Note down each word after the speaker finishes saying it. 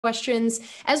questions.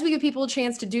 As we give people a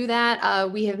chance to do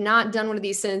that, we have not done one of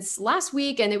these since last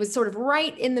week, and it was sort of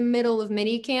right in the middle of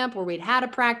mini camp where we'd had a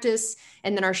practice,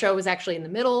 and then our show was actually in the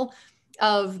middle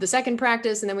of the second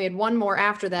practice, and then we had one more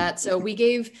after that. So we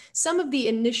gave some of the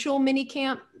initial mini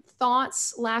camp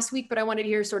thoughts last week, but I wanted to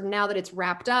hear sort of now that it's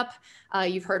wrapped up,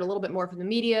 you've heard a little bit more from the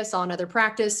media, saw another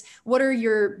practice. What are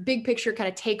your big picture kind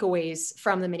of takeaways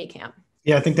from the mini camp?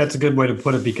 Yeah, I think that's a good way to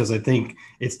put it because I think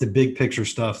it's the big picture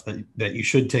stuff that you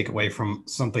should take away from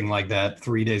something like that.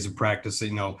 3 days of practice,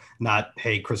 not,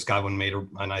 hey, Chris Godwin made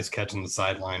a nice catch on the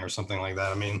sideline or something like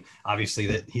that. I mean, obviously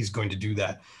that he's going to do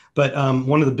that. But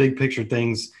one of the big picture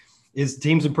things is the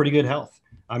team's in pretty good health.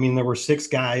 I mean, there were 6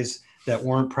 guys that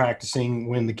weren't practicing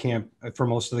when the camp for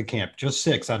most of the camp, just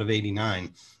 6 out of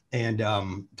 89. And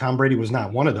Tom Brady was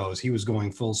not one of those. He was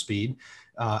going full speed.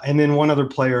 And then one other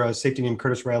player, a safety named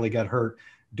Curtis Riley, got hurt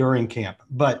during camp.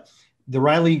 But the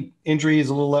Riley injury is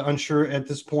a little unsure at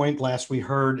this point. Last we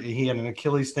heard, he had an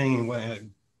Achilles thing,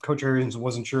 and Coach Arians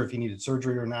wasn't sure if he needed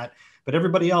surgery or not. But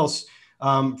everybody else,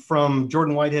 from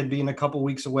Jordan Whitehead being a couple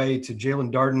weeks away to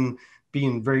Jalen Darden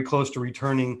being very close to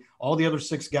returning, all the other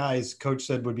 6 guys, Coach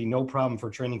said would be no problem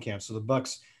for training camp. So the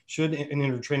Bucs should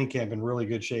enter training camp in really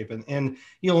good shape. And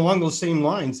along those same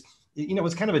lines,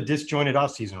 it's kind of a disjointed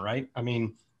offseason, right? I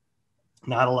mean,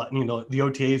 not a lot, the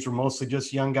OTAs were mostly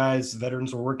just young guys.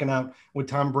 Veterans were working out with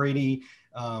Tom Brady.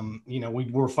 We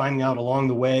were finding out along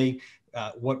the way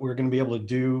what we were going to be able to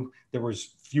do. There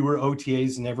was fewer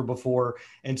OTAs than ever before.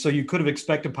 And so you could have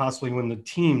expected possibly when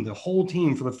the whole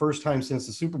team for the first time since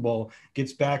the Super Bowl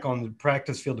gets back on the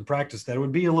practice field to practice, that it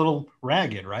would be a little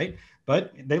ragged, right?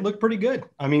 But they looked pretty good.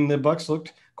 I mean, the Bucs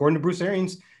looked, according to Bruce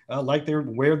Arians, like they're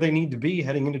where they need to be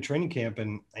heading into training camp.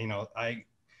 And,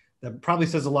 that probably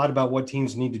says a lot about what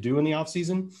teams need to do in the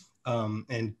offseason.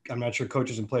 And I'm not sure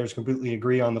coaches and players completely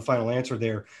agree on the final answer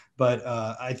there. But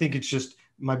I think it's just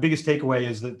my biggest takeaway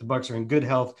is that the Bucs are in good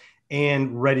health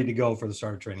and ready to go for the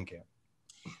start of training camp.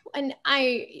 And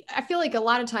I feel like a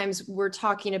lot of times we're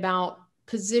talking about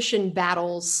position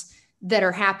battles that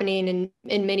are happening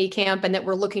in mini camp and that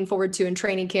we're looking forward to in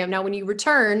training camp. Now, when you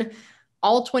return,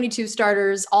 all 22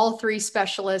 starters, all 3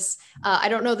 specialists. I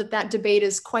don't know that debate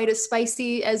is quite as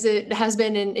spicy as it has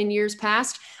been in years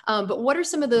past. But what are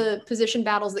some of the position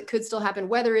battles that could still happen,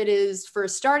 whether it is for a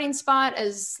starting spot,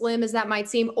 as slim as that might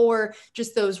seem, or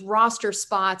just those roster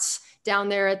spots down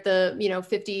there at the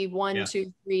 51,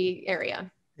 2, 3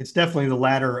 area? It's definitely the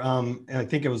latter. And I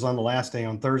think it was on the last day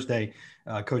on Thursday,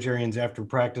 Coach Arians after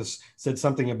practice said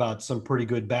something about some pretty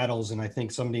good battles. And I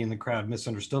think somebody in the crowd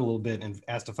misunderstood a little bit and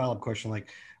asked a follow-up question like,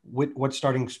 what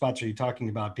starting spots are you talking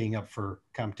about being up for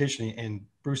competition? And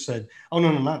Bruce said, oh,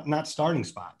 no, not starting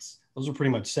spots. Those are pretty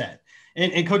much set.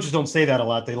 And coaches don't say that a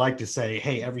lot. They like to say,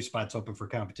 hey, every spot's open for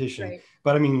competition. Right.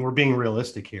 But I mean, we're being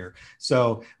realistic here.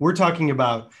 So we're talking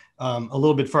about a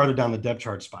little bit farther down the depth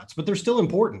chart spots, but they're still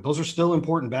important. Those are still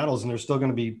important battles, and they're still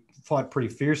going to be fought pretty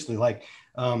fiercely. Like,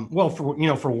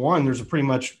 for one, there's a pretty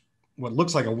much what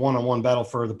looks like a one-on-one battle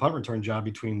for the punt return job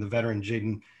between the veteran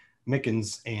Jaden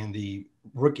Mickens and the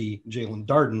rookie Jalen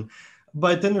Darden.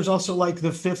 But then there's also like the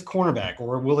 5th cornerback,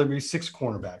 or will there be 6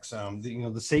 cornerbacks?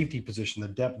 The safety position, the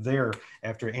depth there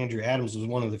after Andrew Adams was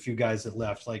one of the few guys that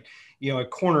left. Like, at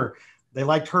corner, they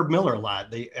liked Herb Miller a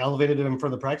lot. They elevated him for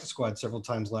the practice squad several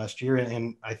times last year.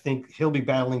 And I think he'll be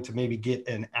battling to maybe get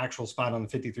an actual spot on the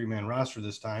 53-man roster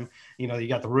this time. You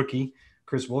got the rookie,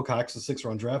 Chris Wilcox, the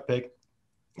 6th-round draft pick.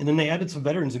 And then they added some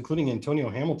veterans, including Antonio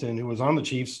Hamilton, who was on the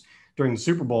Chiefs during the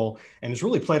Super Bowl and has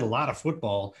really played a lot of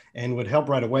football and would help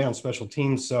right away on special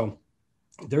teams. So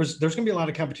there's going to be a lot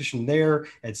of competition there.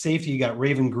 At safety, you got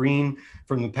Raven Green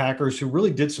from the Packers, who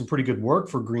really did some pretty good work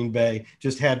for Green Bay,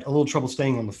 just had a little trouble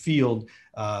staying on the field,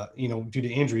 due to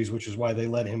injuries, which is why they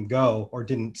let him go or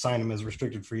didn't sign him as a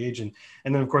restricted free agent.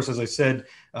 And then, of course, as I said,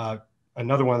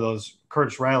 another one of those,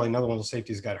 Curtis Riley, another one of those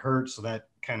safeties got hurt. So that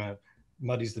kind of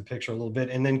muddies the picture a little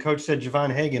bit. And then coach said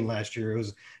Javon Hagan last year,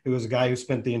 it was a guy who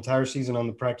spent the entire season on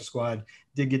the practice squad,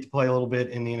 did get to play a little bit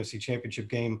in the NFC Championship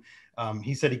game.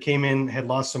 He said he came in, had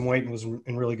lost some weight and was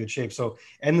in really good shape. So,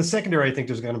 and the secondary, I think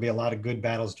there's going to be a lot of good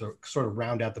battles to sort of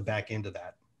round out the back end of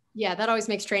that. Yeah, that always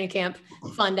makes training camp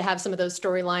fun to have some of those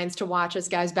storylines to watch as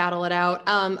guys battle it out.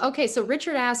 Okay, so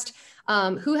Richard asked,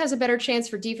 who has a better chance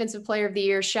for Defensive Player of the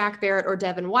Year, Shaq Barrett or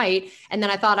Devin White? And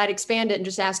then I thought I'd expand it and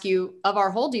just ask you, of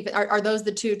our whole defense, are those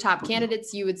the 2 top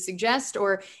candidates you would suggest?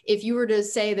 Or if you were to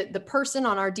say that the person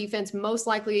on our defense most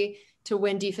likely to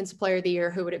win Defensive Player of the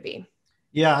Year, who would it be?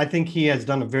 Yeah, I think he has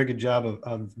done a very good job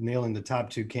of nailing the top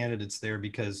 2 candidates there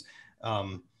because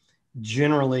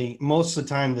generally, most of the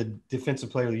time, the Defensive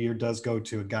Player of the Year does go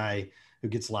to a guy who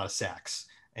gets a lot of sacks.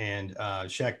 And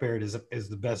Shaq Barrett is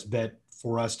the best bet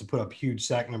for us to put up huge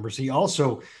sack numbers. He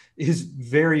also is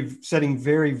setting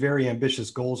very, very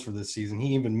ambitious goals for this season.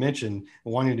 He even mentioned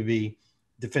wanting to be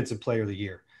Defensive Player of the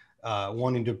Year,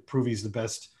 wanting to prove he's the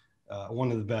best,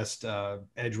 one of the best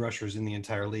edge rushers in the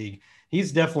entire league.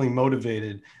 He's definitely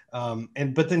motivated.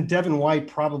 But then Devin White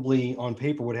probably on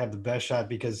paper would have the best shot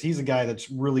because he's a guy that's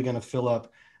really going to fill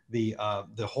up the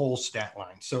whole stat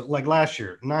line. So like last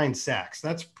year, 9 sacks.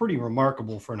 That's pretty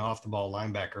remarkable for an off the ball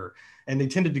linebacker. And they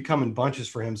tended to come in bunches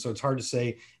for him. So it's hard to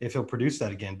say if he'll produce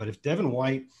that again. But if Devin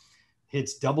White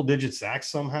hits double-digit sacks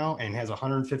somehow and has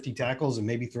 150 tackles and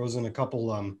maybe throws in a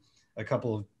couple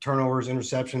of turnovers,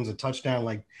 interceptions, a touchdown,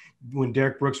 like when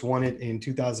Derek Brooks won it in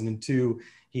 2002,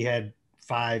 he had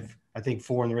 5, I think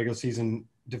 4 in the regular season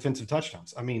defensive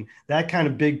touchdowns. I mean, that kind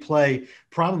of big play,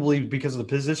 probably because of the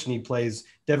position he plays,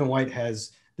 Devin White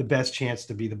has the best chance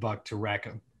to be the Buck to rack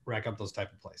up those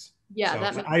type of plays.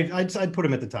 Yeah, so I'd put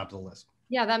him at the top of the list.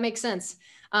 Yeah, that makes sense.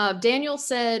 Daniel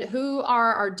said, who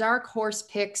are our dark horse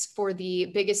picks for the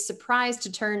biggest surprise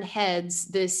to turn heads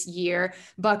this year?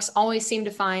 Bucs always seem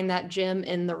to find that gem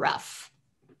in the rough.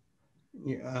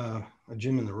 Yeah, a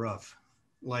gem in the rough.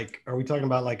 Like, are we talking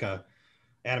about like a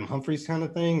Adam Humphries kind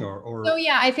of thing or So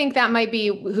yeah, I think that might be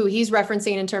who he's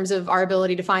referencing in terms of our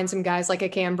ability to find some guys like a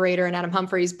Cam Brader and Adam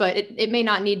Humphries, but it may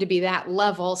not need to be that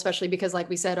level, especially because like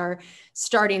we said, our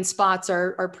starting spots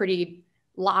are pretty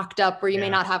locked up where you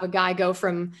may not have a guy go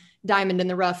from diamond in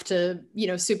the rough to,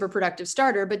 super productive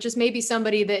starter, but just maybe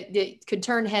somebody that could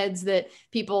turn heads that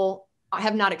people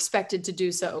have not expected to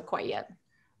do so quite yet.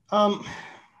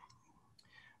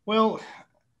 Well,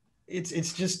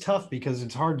 it's just tough because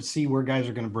it's hard to see where guys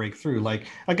are going to break through. Like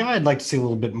a guy I'd like to see a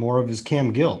little bit more of is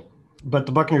Cam Gill, but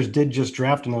the Buccaneers did just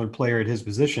draft another player at his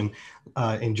position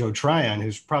in Joe Tryon,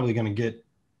 who's probably going to get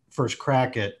first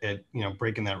crack at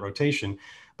breaking that rotation.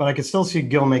 But I could still see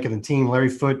Gill making the team. Larry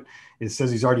Foote says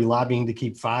he's already lobbying to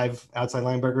keep 5 outside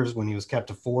linebackers when he was kept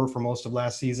to 4 for most of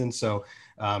last season. So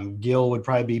Gill would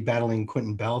probably be battling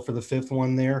Quentin Bell for the 5th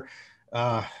one there.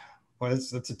 Well,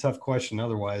 that's a tough question.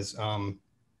 Otherwise,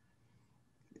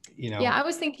 Yeah, I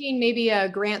was thinking maybe a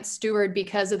Grant Stewart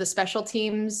because of the special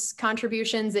teams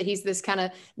contributions, that he's this kind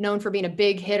of known for being a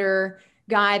big hitter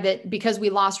guy, that because we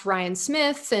lost Ryan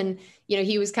Smith and,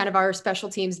 he was kind of our special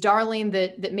teams darling,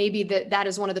 that maybe that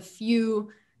is one of the few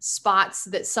spots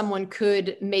that someone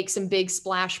could make some big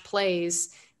splash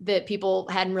plays that people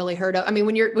hadn't really heard of. I mean,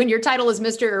 when your title is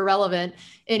Mr. Irrelevant,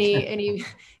 any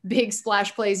big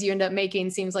splash plays you end up making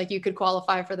seems like you could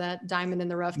qualify for that diamond in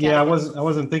the rough category. Yeah, I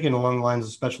wasn't thinking along the lines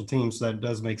of special teams. So that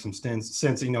does make some sense.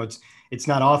 It's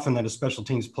not often that a special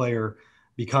teams player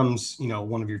becomes,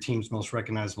 one of your team's most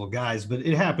recognizable guys, but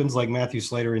it happens, like Matthew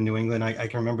Slater in New England. I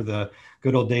can remember the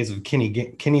good old days of Kenny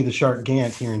the Shark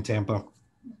Gant here in Tampa.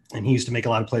 And he used to make a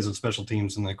lot of plays with special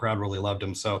teams and the crowd really loved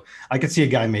him. So I could see a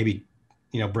guy maybe,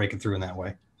 breaking through in that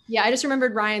way. Yeah, I just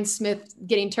remembered Ryan Smith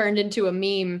getting turned into a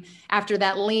meme after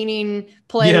that leaning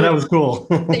play. Yeah, that was cool.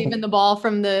 Saving the ball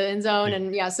from the end zone.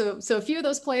 And yeah, so a few of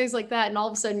those plays like that, and all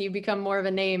of a sudden you become more of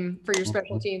a name for your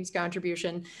special teams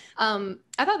contribution. I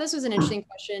thought this was an interesting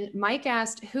question. Mike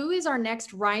asked, who is our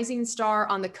next rising star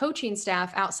on the coaching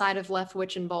staff outside of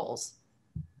Leftwich and Bowles?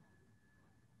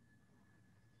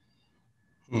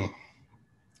 You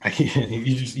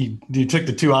took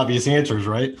the 2 obvious answers,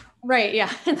 right? Right,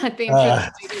 yeah. And I think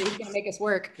he's going to make us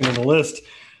work. On the list.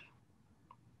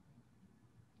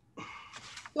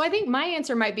 So I think my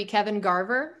answer might be Kevin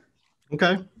Garver.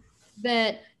 Okay.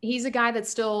 That he's a guy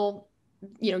that's still,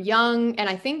 young. And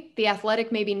I think The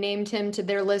Athletic maybe named him to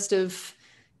their list of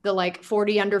the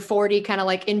 40 under 40, kind of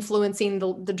like influencing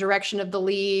the direction of the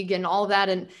league and all of that.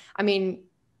 And I mean,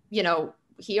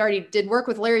 he already did work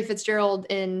with Larry Fitzgerald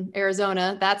in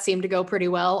Arizona. That seemed to go pretty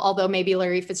well, although maybe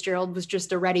Larry Fitzgerald was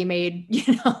just a ready-made,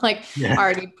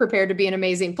 already prepared to be an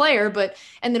amazing player.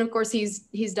 And then of course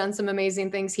he's done some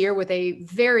amazing things here with a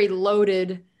very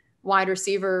loaded wide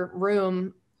receiver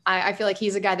room. I feel like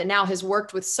he's a guy that now has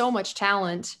worked with so much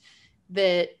talent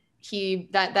that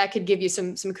that could give you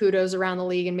some kudos around the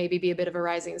league and maybe be a bit of a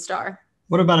rising star.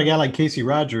 What about a guy like Casey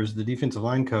Rogers, the defensive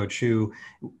line coach, who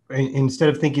instead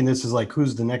of thinking this is like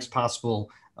who's the next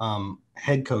possible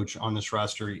head coach on this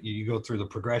roster, you go through the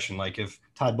progression. Like if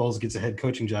Todd Bowles gets a head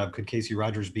coaching job, could Casey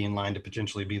Rogers be in line to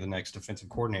potentially be the next defensive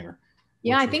coordinator?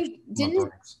 Yeah, I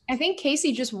think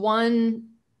Casey just won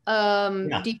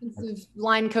defensive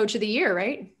line coach of the year,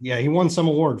 right? Yeah, he won some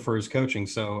award for his coaching.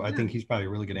 So I think he's probably a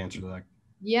really good answer to that.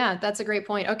 Yeah, that's a great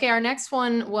point. Okay, our next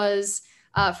one was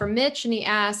from Mitch, and he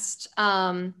asked,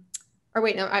 or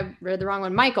wait, no, I read the wrong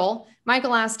one. Michael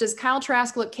asked, does Kyle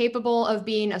Trask look capable of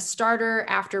being a starter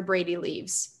after Brady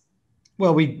leaves?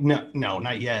 Well, no,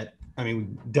 not yet. I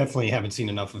mean, we definitely haven't seen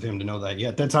enough of him to know that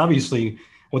yet. That's obviously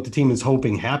what the team is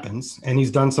hoping happens. And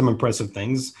he's done some impressive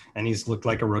things and he's looked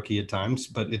like a rookie at times,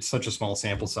 but it's such a small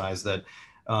sample size that,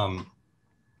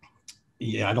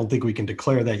 yeah, I don't think we can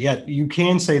declare that yet. You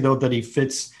can say, though, that he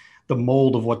fits the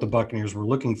mold of what the Buccaneers were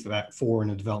looking for in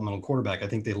a developmental quarterback. I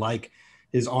think they like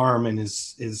his arm and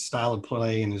his style of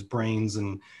play and his brains.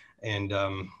 And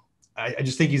I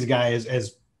just think he's a guy,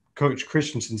 as Coach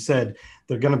Christensen said,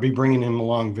 they're going to be bringing him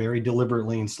along very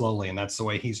deliberately and slowly. And that's the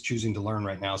way he's choosing to learn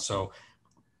right now. So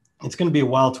it's going to be a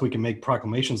while till we can make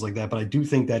proclamations like that. But I do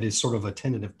think that is sort of a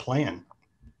tentative plan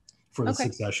for the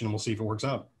succession, and we'll see if it works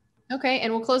out. Okay,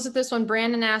 and we'll close with this one.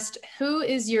 Brandon asked, who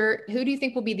do you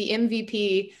think will be the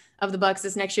MVP of the Bucs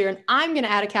this next year? And I'm going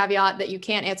to add a caveat that you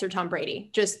can't answer Tom Brady,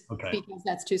 just because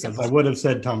that's too simple. I would have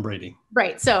said Tom Brady.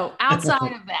 Right. So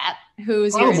outside of that,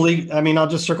 who's probably? I mean, I'll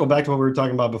just circle back to what we were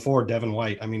talking about before. Devin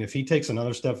White. I mean, if he takes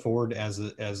another step forward as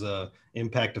a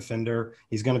impact defender,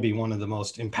 he's going to be one of the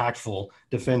most impactful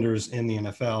defenders in the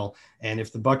NFL. And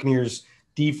if the Buccaneers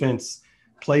defense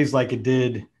plays like it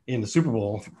did in the Super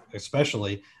Bowl,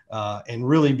 especially, and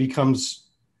really becomes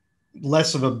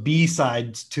less of a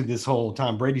B-side to this whole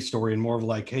Tom Brady story and more of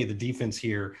like, hey, the defense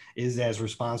here is as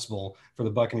responsible for the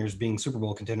Buccaneers being Super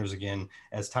Bowl contenders again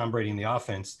as Tom Brady in the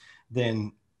offense,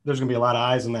 then there's going to be a lot of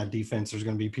eyes on that defense. There's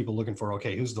going to be people looking for,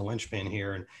 okay, who's the linchpin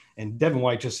here? And Devin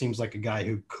White just seems like a guy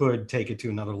who could take it to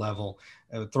another level,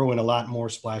 throw in a lot more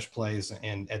splash plays.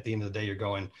 And at the end of the day, you're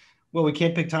going, well, we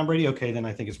can't pick Tom Brady. Okay, then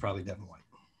I think it's probably Devin White.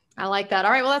 I like that.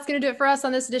 All right. Well, that's going to do it for us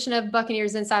on this edition of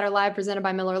Buccaneers Insider Live presented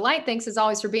by Miller Lite. Thanks as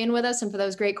always for being with us and for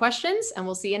those great questions. And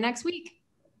we'll see you next week.